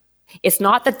boldness. It's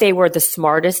not that they were the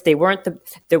smartest. They weren't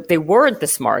the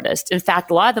smartest. In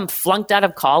fact, a lot of them flunked out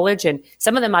of college and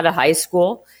some of them out of high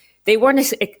school. They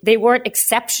weren't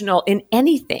exceptional in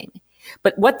anything.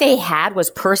 But what they had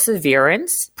was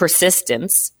perseverance,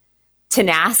 persistence,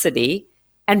 tenacity,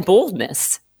 and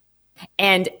boldness.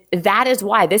 And that is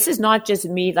why this is not just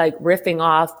me riffing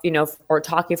off, or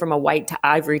talking from a white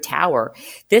ivory tower.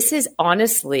 This is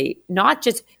honestly not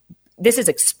just, this is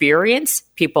experience,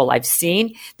 people I've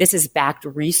seen. This is backed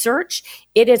research.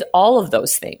 It is all of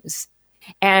those things.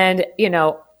 And,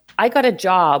 I got a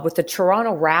job with the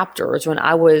Toronto Raptors when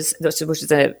I was, which is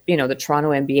the Toronto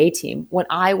NBA team, when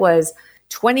I was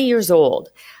 20 years old.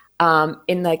 I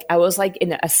was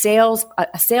in a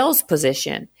sales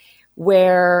position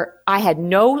where I had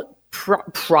no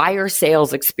prior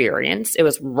sales experience. It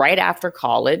was right after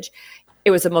college. It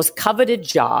was the most coveted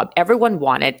job. Everyone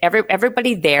wanted.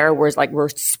 Everybody there were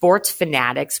sports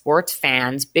fanatics, sports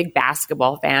fans, big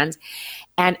basketball fans.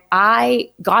 And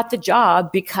I got the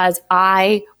job because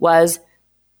I was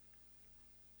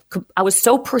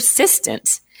so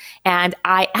persistent, and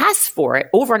I asked for it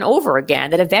over and over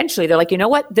again that eventually they're like, you know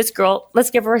what, this girl,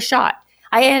 let's give her a shot.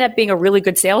 I ended up being a really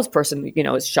good salesperson,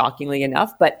 shockingly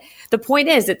enough. But the point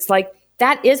is, it's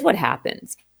that is what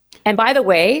happens. And by the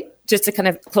way, just to kind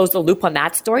of close the loop on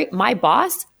that story, my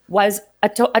boss was a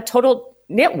total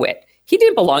nitwit. He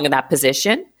didn't belong in that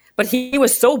position, but he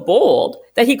was so bold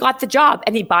that he got the job.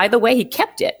 And by the way, he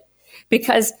kept it,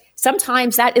 because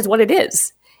sometimes that is what it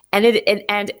is. And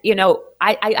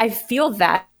I feel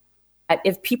that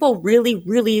if people really,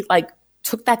 really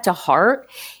took that to heart,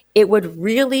 it would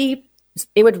really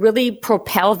it would really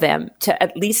propel them to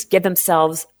at least give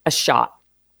themselves a shot.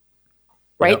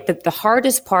 Right? Yep. The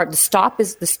hardest part, the stop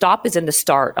is in the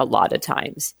start a lot of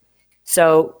times.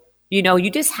 So,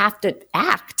 you just have to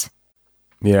act.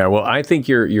 Yeah, well, I think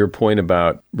your point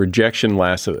about rejection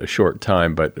lasts a short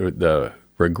time, but the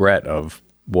regret of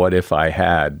what if I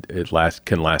had,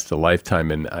 can last a lifetime.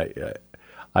 And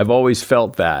I've always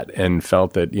felt that, and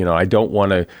felt that, I don't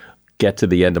want to get to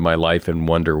the end of my life and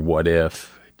wonder what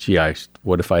if.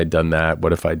 What if I had done that?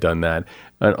 What if I'd done that?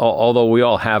 And although we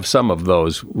all have some of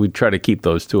those, we try to keep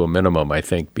those to a minimum, I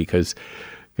think, because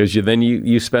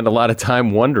you spend a lot of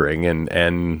time wondering,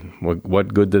 and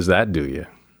what good does that do you?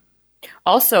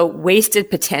 Also,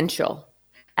 wasted potential.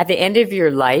 At the end of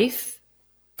your life,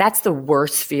 that's the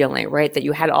worst feeling, right? That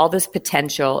you had all this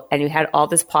potential and you had all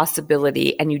this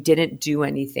possibility and you didn't do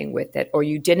anything with it, or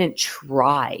you didn't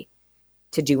try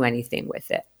to do anything with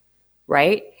it,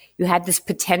 right? You had this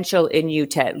potential in you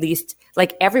to at least,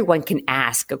 like, everyone can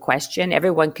ask a question,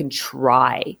 everyone can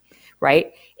try,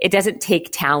 right? It doesn't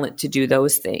take talent to do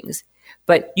those things,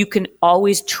 but you can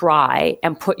always try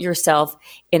and put yourself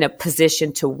in a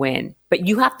position to win. But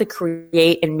you have to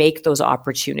create and make those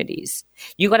opportunities.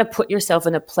 You got to put yourself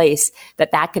in a place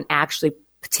that can actually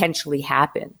potentially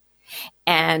happen.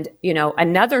 And,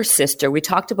 another sister, we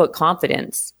talked about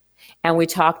confidence and we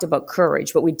talked about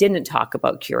courage, but we didn't talk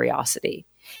about curiosity.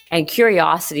 And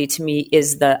curiosity to me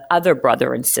is the other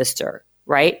brother and sister,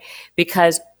 right?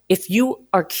 Because if you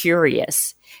are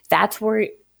curious, that's where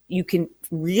you can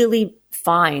really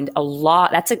find a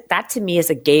lot. That to me is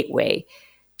a gateway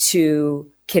to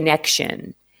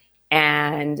connection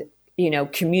and,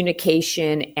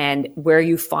 communication, and where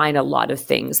you find a lot of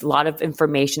things, a lot of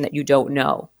information that you don't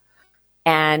know.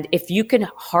 And if you can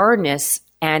harness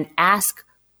and ask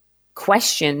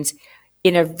questions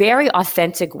in a very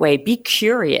authentic way, be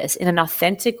curious in an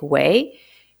authentic way,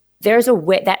 there's a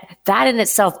way that in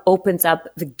itself opens up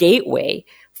the gateway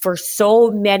for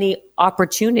so many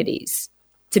opportunities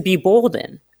to be bold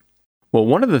in. Well,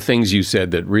 one of the things you said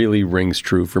that really rings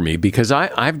true for me, because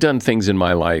I've done things in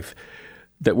my life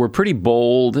that were pretty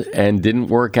bold and didn't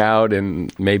work out,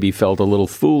 and maybe felt a little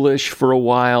foolish for a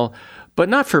while, but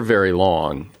not for very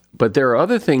long. But there are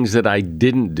other things that I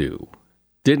didn't do,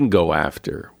 didn't go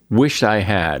after, wished I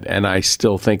had, and I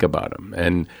still think about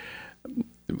them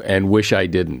and wish I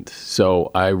didn't. So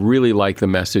I really like the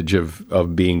message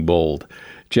of being bold.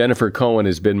 Jennifer Cohen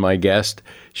has been my guest.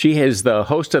 She is the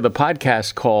host of the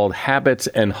podcast called Habits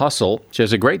and Hustle. She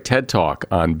has a great TED Talk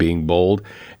on being bold,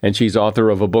 and she's author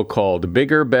of a book called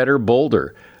Bigger, Better,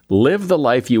 Bolder. Live the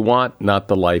life you want, not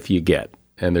the life you get.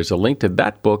 And there's a link to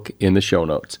that book in the show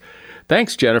notes.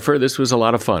 Thanks, Jennifer. This was a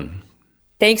lot of fun.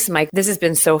 Thanks, Mike. This has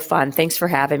been so fun. Thanks for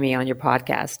having me on your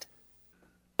podcast.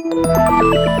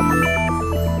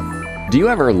 Do you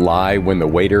ever lie when the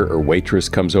waiter or waitress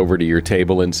comes over to your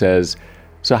table and says,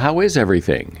 "So how is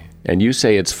everything?" And you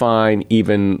say it's fine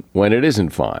even when it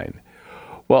isn't fine?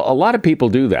 Well, a lot of people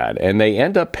do that, and they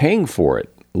end up paying for it,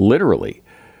 literally.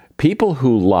 People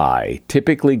who lie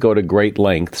typically go to great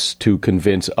lengths to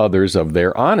convince others of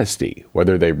their honesty,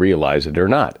 whether they realize it or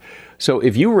not. So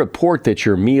if you report that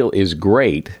your meal is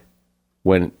great,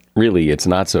 when really it's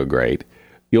not so great,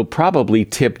 you'll probably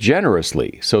tip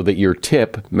generously so that your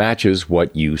tip matches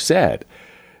what you said.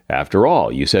 After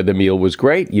all, you said the meal was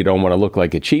great, you don't want to look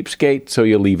like a cheapskate, so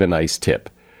you leave a nice tip.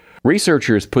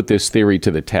 Researchers put this theory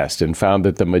to the test and found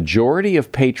that the majority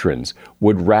of patrons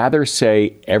would rather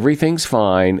say everything's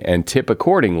fine and tip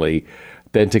accordingly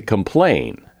than to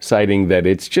complain, citing that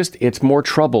it's more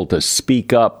trouble to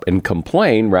speak up and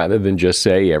complain rather than just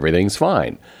say everything's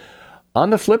fine. On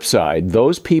the flip side,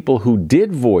 those people who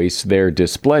did voice their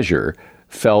displeasure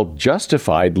felt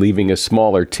justified leaving a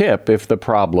smaller tip if the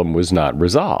problem was not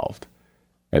resolved.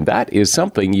 And that is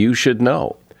something you should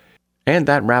know. And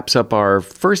that wraps up our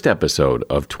first episode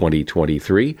of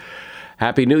 2023.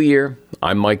 Happy New Year.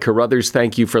 I'm Mike Carruthers.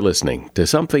 Thank you for listening to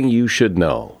Something You Should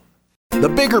Know. The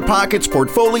Bigger Pockets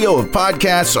portfolio of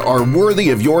podcasts are worthy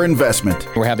of your investment.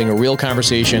 We're having a real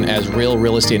conversation as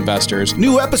real estate investors.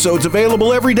 New episodes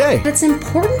available every day. It's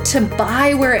important to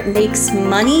buy where it makes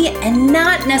money and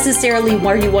not necessarily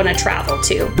where you want to travel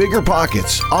to. Bigger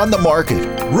Pockets, On the Market,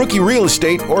 Rookie Real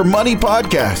Estate, or Money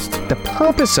Podcast. The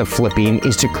purpose of flipping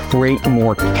is to create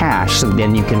more cash so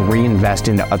then you can reinvest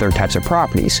into other types of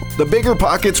properties. The Bigger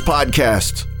Pockets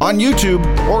Podcast on YouTube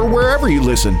or wherever you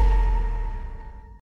listen.